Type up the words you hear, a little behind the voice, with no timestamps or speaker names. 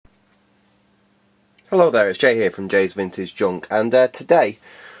Hello there, it's Jay here from Jay's Vintage Junk, and today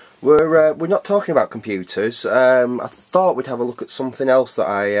we're not talking about computers. I thought we'd have a look at something else that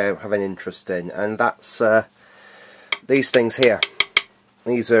I have an interest in, and that's these things here.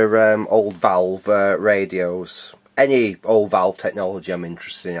 These are old valve radios. Any old valve technology I'm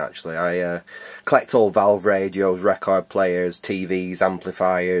interested in, actually. I collect old valve radios, record players, TVs,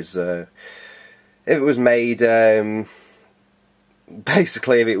 amplifiers. If it was made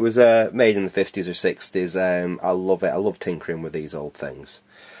basically, if it was made in the 50s or 60s, I love it. I love tinkering with these old things,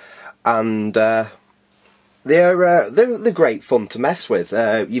 and they're great fun to mess with.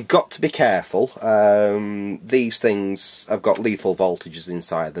 You've got to be careful. These things have got lethal voltages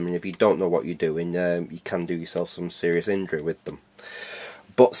inside them, and if you don't know what you're doing, you can do yourself some serious injury with them.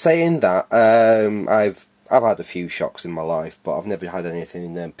 But saying that, I've had a few shocks in my life, but I've never had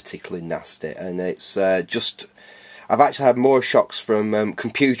anything particularly nasty, and it's just. I've actually had more shocks from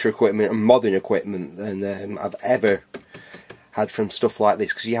computer equipment and modern equipment than I've ever had from stuff like this,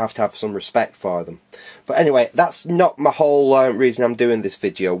 because you have to have some respect for them. But anyway, that's not my whole reason I'm doing this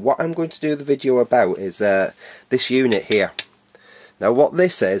video. What I'm going to do the video about is this unit here. Now what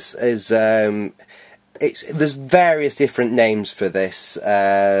this is there's various different names for this.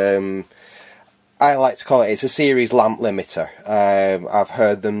 I like to call it's a series lamp limiter. I've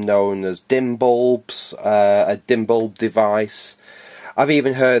heard them known as dim bulbs, a dim bulb device. I've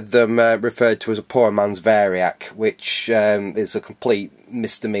even heard them referred to as a poor man's variac, which is a complete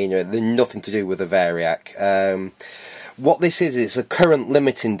misdemeanor. They're nothing to do with a variac. What this is, it's a current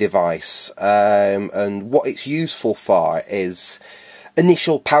limiting device, and what it's useful for is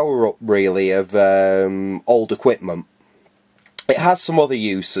initial power up, really, of old equipment. It has some other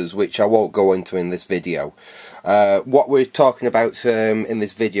uses which I won't go into in this video. What we're talking about in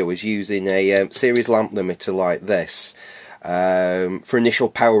this video is using a series lamp limiter like this for initial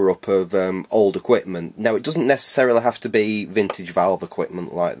power up of old equipment. Now it doesn't necessarily have to be vintage valve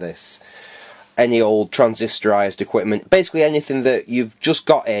equipment like this. Any old transistorized equipment, basically anything that you've just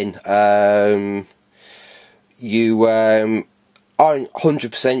got in, you aren't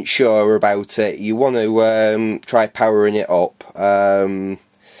 100% sure about it, you want to try powering it up,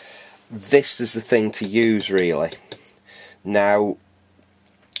 this is the thing to use, really. Now,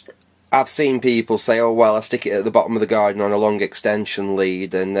 I've seen people say, oh well, I stick it at the bottom of the garden on a long extension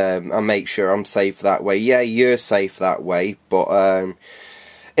lead and I make sure I'm safe that way. Yeah, you're safe that way, but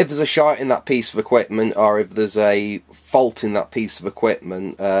if there's a short in that piece of equipment, or if there's a fault in that piece of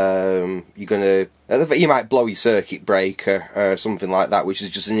equipment, you might blow your circuit breaker or something like that, which is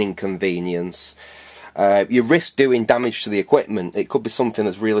just an inconvenience. You risk doing damage to the equipment. It could be something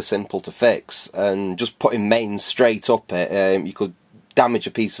that's really simple to fix, and just putting mains straight up it, you could damage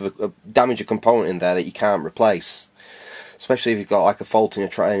a component in there that you can't replace, especially if you've got like a fault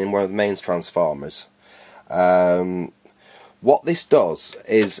in one of the mains transformers. What this does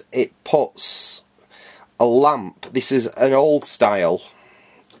is it puts a lamp. This is an old style.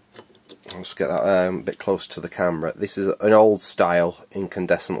 Let's get that a bit close to the camera. This is an old style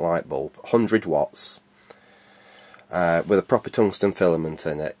incandescent light bulb, 100 watts, with a proper tungsten filament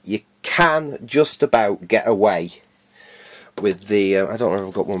in it. You can just about get away with the. I don't know if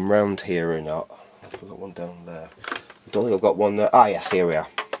I've got one round here or not. I've got one down there. I don't think I've got one. Yes, here we are.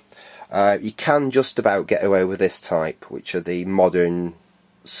 You can just about get away with this type, which are the modern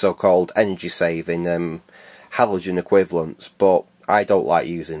so-called energy-saving halogen equivalents, but I don't like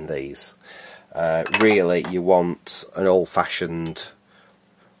using these. Really, you want an old-fashioned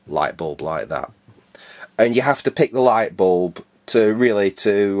light bulb like that. And you have to pick the light bulb to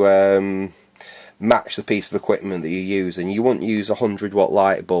match the piece of equipment that you're using. You wouldn't use a 100-watt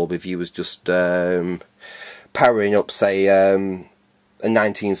light bulb if you was just powering up, say, a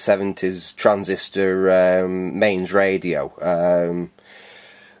 1970s transistor mains radio,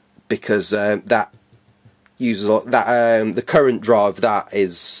 because that uses the current draw of that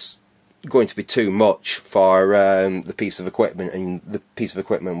is going to be too much for the piece of equipment, and the piece of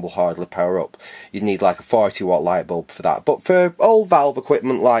equipment will hardly power up. You'd need like a 40-watt light bulb for that. But for old valve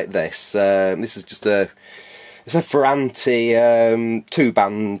equipment like this, this is just it's a Ferranti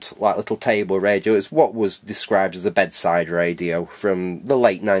 2-band like little table radio. It's what was described as a bedside radio from the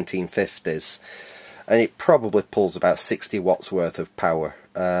late 1950s, and it probably pulls about 60 watts worth of power.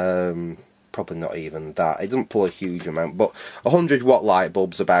 Probably not even that. It doesn't pull a huge amount, but a 100-watt light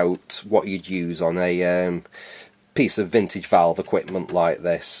bulb's about what you'd use on a piece of vintage valve equipment like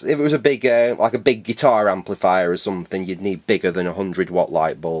this. If it was a big like a big guitar amplifier or something, you'd need bigger than a 100-watt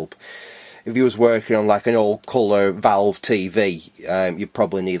light bulb. If you was working on like an old colour valve TV, you'd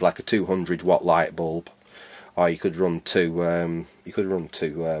probably need like a 200-watt light bulb. or you could run two. In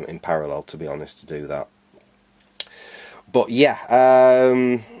parallel, to be honest, to do that. But yeah,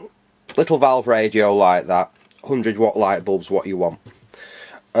 little valve radio like that, 100-watt light bulb's what you want.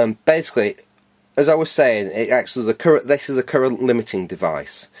 And basically, as I was saying, it acts as a current. This is a current limiting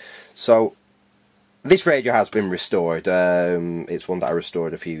device. So this radio has been restored. It's one that I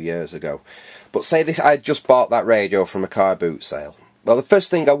restored a few years ago. But say this, I just bought that radio from a car boot sale. Well, the first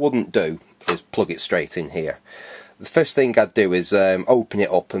thing I wouldn't do is plug it straight in here. The first thing I'd do is open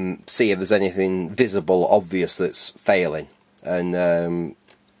it up and see if there's anything visible, obvious that's failing, and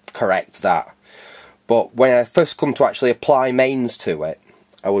correct that. But when I first come to actually apply mains to it,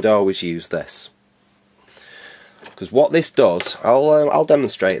 I would always use this. Because what this does, I'll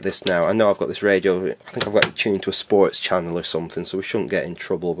demonstrate this now. I know I've got this radio, I think I've got it tuned to a sports channel or something, so we shouldn't get in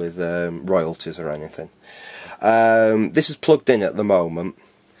trouble with royalties or anything. This is plugged in at the moment.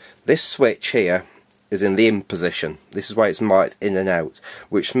 This switch here is in the in position. This is why it's marked in and out,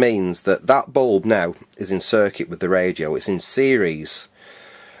 which means that that bulb now is in circuit with the radio. It's in series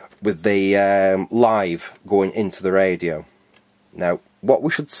with the live going into the radio. Now, what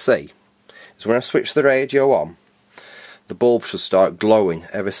we should see is when I switch the radio on, the bulb should start glowing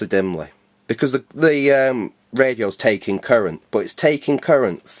ever so dimly, because the radio's taking current, but it's taking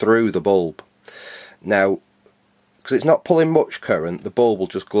current through the bulb. Now, because it's not pulling much current, the bulb will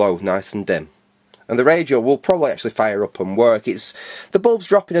just glow nice and dim. And the radio will probably actually fire up and work. The bulb's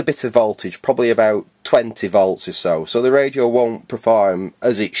dropping a bit of voltage, probably about 20 volts or so the radio won't perform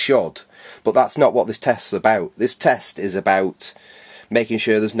as it should. But that's not what this test's about. This test is about making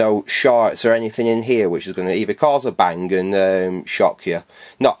sure there's no shorts or anything in here which is going to either cause a bang and shock you.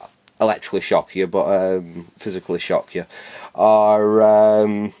 Not electrically shock you, but physically shock you.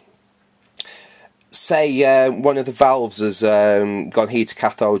 Or say one of the valves has gone heat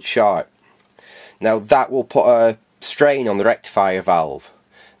cathode short. Now that will put a strain on the rectifier valve.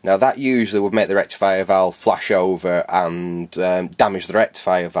 Now that usually would make the rectifier valve flash over and damage the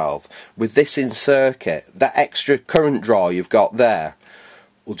rectifier valve. With this in circuit, that extra current draw you've got there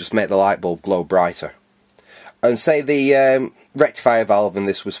will just make the light bulb glow brighter. And say the rectifier valve in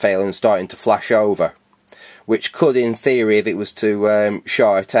this was failing and starting to flash over, which could, in theory, if it was to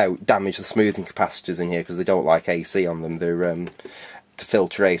short out, damage the smoothing capacitors in here, because they don't like AC on them. They're to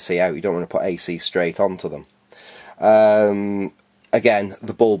filter AC out. You don't want to put AC straight onto them. Again,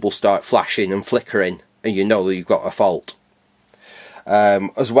 the bulb will start flashing and flickering, and you know that you've got a fault.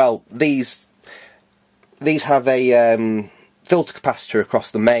 As well, these have a filter capacitor across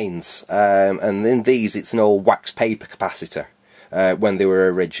the mains, and in these it's an old wax paper capacitor. When they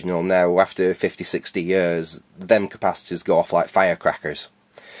were original. Now, after 50-60 years, them capacitors go off like firecrackers.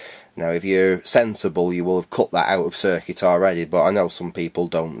 Now, if you're sensible, you will have cut that out of circuit already, but I know some people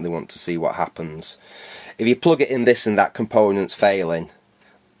don't. They want to see what happens. If you plug it in this and that component's failing,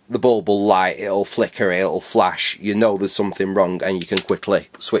 the bulb will light, it'll flicker, it'll flash. You know there's something wrong, and you can quickly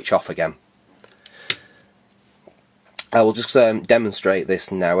switch off again. I will just demonstrate this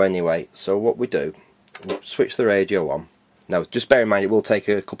now anyway. So what we do, we'll switch the radio on. Now, just bear in mind, it will take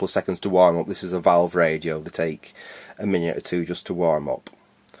a couple of seconds to warm up. This is a valve radio. They take a minute or two just to warm up.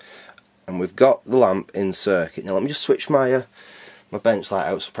 And we've got the lamp in circuit. Now, let me just switch my my bench light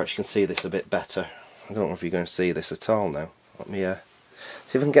out so perhaps you can see this a bit better. I don't know if you're going to see this at all now. Let me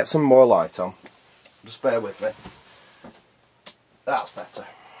see if I can get some more light on. Just bear with me. That's better.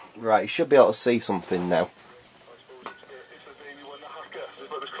 Right, you should be able to see something now.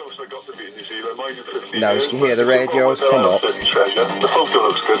 Now, as you can hear, the radio's come up. And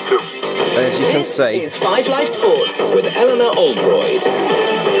as you can see,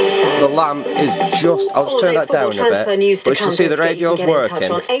 the lamp is just... I'll just turn that down a bit. But as you can see, the radio's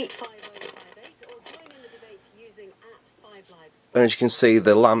working. And as you can see,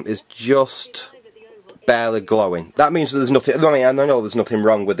 the lamp is just barely glowing. That means that there's nothing... I mean, I know there's nothing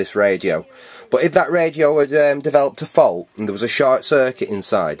wrong with this radio. But if that radio had developed a fault and there was a short circuit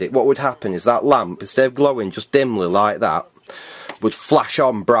inside it, what would happen is that lamp, instead of glowing just dimly like that, would flash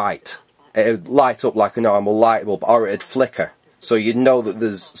on bright. It would light up like a normal light bulb, or it would flicker. So you'd know that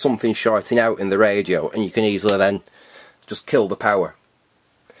there's something shorting out in the radio, and you can easily then just kill the power.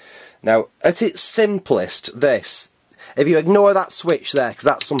 Now, at its simplest, this, if you ignore that switch there, because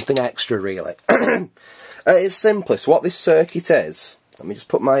that's something extra really, at its simplest, what this circuit is, let me just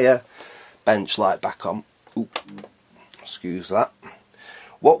put my bench light back on. Oop, excuse that.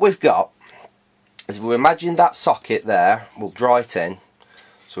 What we've got is, if we imagine that socket there, we'll draw it in.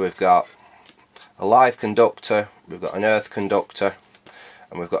 So we've got a live conductor, we've got an earth conductor,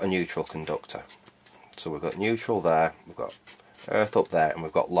 and we've got a neutral conductor. So we've got neutral there, we've got earth up there, and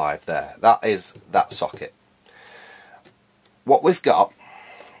we've got live there. That is that socket. what we've got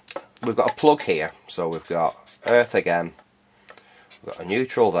a plug here, so we've got earth again, we've got a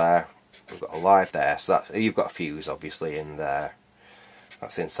neutral there, we've got a live there, so that, you've got a fuse obviously in there,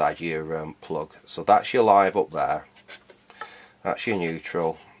 that's inside your plug, so that's your live up there, that's your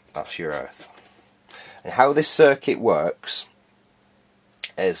neutral, that's your earth. And how this circuit works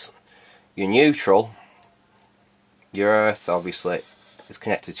is your neutral, your earth obviously is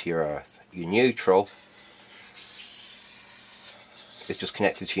connected to your earth, your neutral is just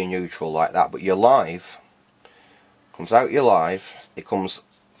connected to your neutral like that, but your live comes out your live, it comes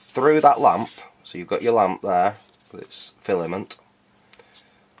through that lamp, so you've got your lamp there with its filament,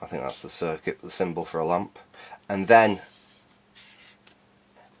 I think that's the circuit, the symbol for a lamp, and then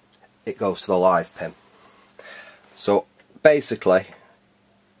it goes to the live pin. So basically,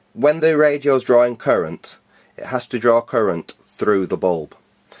 when the radio is drawing current, it has to draw current through the bulb.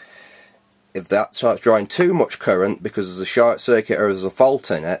 If that starts drawing too much current because there's a short circuit or there's a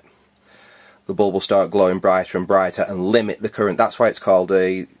fault in it, the bulb will start glowing brighter and brighter and limit the current. That's why it's called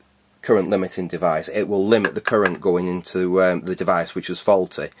a current limiting device. It will limit the current going into the device which is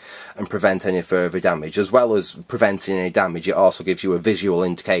faulty and prevent any further damage. As well as preventing any damage, it also gives you a visual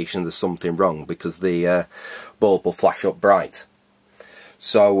indication there's something wrong because the bulb will flash up bright.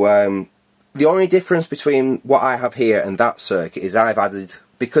 So the only difference between what I have here and that circuit is I've added,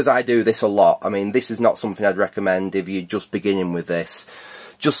 because I do this a lot, I mean this is not something I'd recommend if you're just beginning with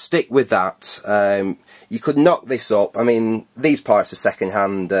this. Just stick with that. You could knock this up. I mean, these parts are second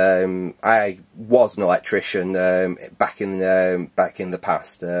hand. I was an electrician back in the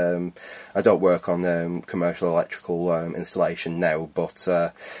past. I don't work on commercial electrical installation now, but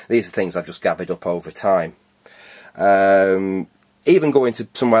these are things I've just gathered up over time. Even going to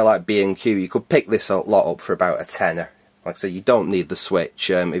somewhere like B&Q, you could pick this lot up for about a tenner. Like I say, you don't need the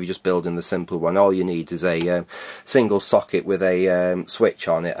switch if you're just building the simple one. All you need is a single socket with a switch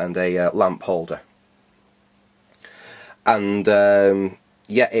on it and a lamp holder. And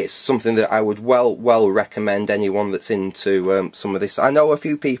yeah, it's something that I would well recommend anyone that's into some of this. I know a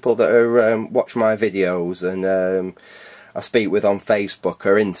few people that are watch my videos and I speak with on Facebook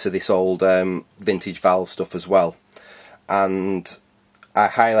are into this old vintage valve stuff as well. And I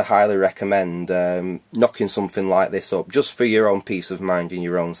highly recommend knocking something like this up, just for your own peace of mind and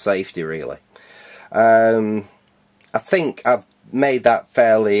your own safety, really. I think I've made that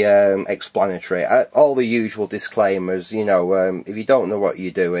fairly explanatory. All the usual disclaimers, you know, if you don't know what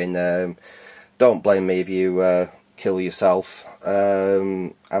you're doing, don't blame me if you kill yourself.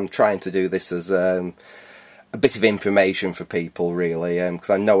 I'm trying to do this as a bit of information for people, really, because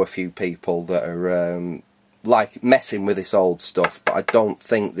I know a few people that are like messing with this old stuff, but I don't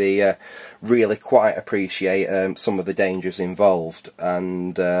think they really quite appreciate some of the dangers involved,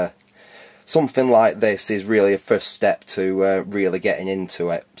 and something like this is really a first step to really getting into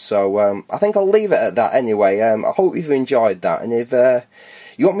it. So I think I'll leave it at that anyway. I hope you've enjoyed that, and if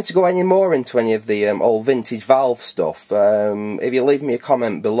you want me to go any more into any of the old vintage valve stuff, if you leave me a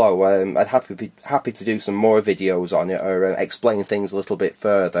comment below, I'd happy to do some more videos on it, or explain things a little bit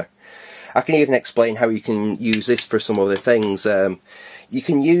further. I can even explain how you can use this for some other things. You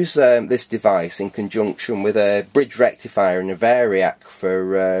can use this device in conjunction with a bridge rectifier and a variac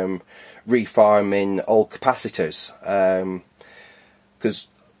for refarming old capacitors. Because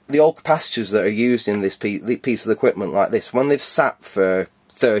the old capacitors that are used in this piece of equipment like this, when they've sat for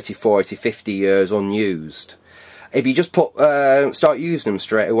 30, 40, 50 years unused, if you just start using them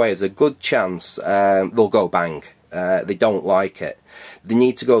straight away, there's a good chance they'll go bang. They don't like it. They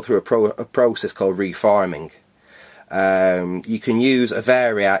need to go through a process called refarming. You can use a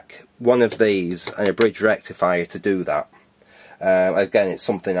variac, one of these, and a bridge rectifier to do that. Again, it's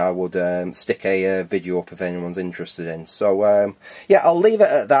something I would stick a video up if anyone's interested in. So yeah, I'll leave it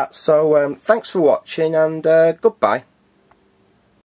at that. So thanks for watching, and goodbye.